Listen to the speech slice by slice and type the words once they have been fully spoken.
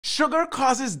Sugar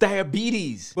causes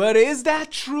diabetes. But is that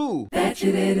true? Bet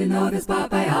you didn't know this about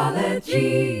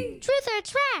biology. Truth or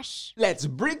trash? Let's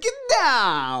break it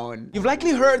down. You've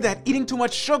likely heard that eating too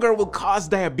much sugar will cause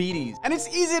diabetes. And it's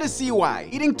easy to see why.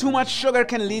 Eating too much sugar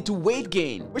can lead to weight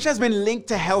gain, which has been linked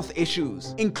to health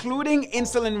issues, including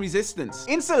insulin resistance.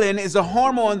 Insulin is a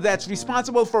hormone that's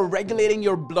responsible for regulating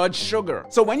your blood sugar.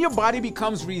 So when your body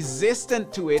becomes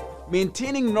resistant to it,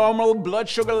 maintaining normal blood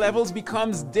sugar levels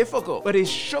becomes difficult. But is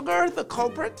sugar the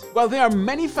culprit? Well, there are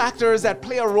many factors that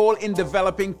play a role in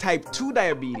developing type 2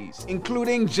 diabetes,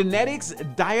 including genetics,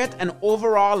 diet, and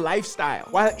overall lifestyle.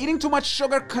 While eating too much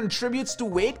sugar contributes to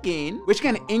weight gain, which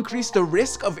can increase the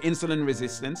risk of insulin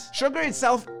resistance, sugar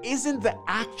itself isn't the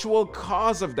actual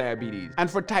cause of diabetes. And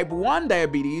for type 1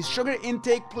 diabetes, sugar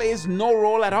intake plays no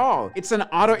role at all. It's an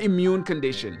autoimmune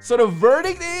condition. So the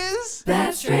verdict is...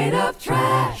 That's straight up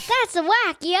trash. That's a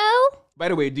whack, yo! By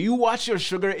the way, do you watch your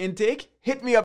sugar intake? Hit me up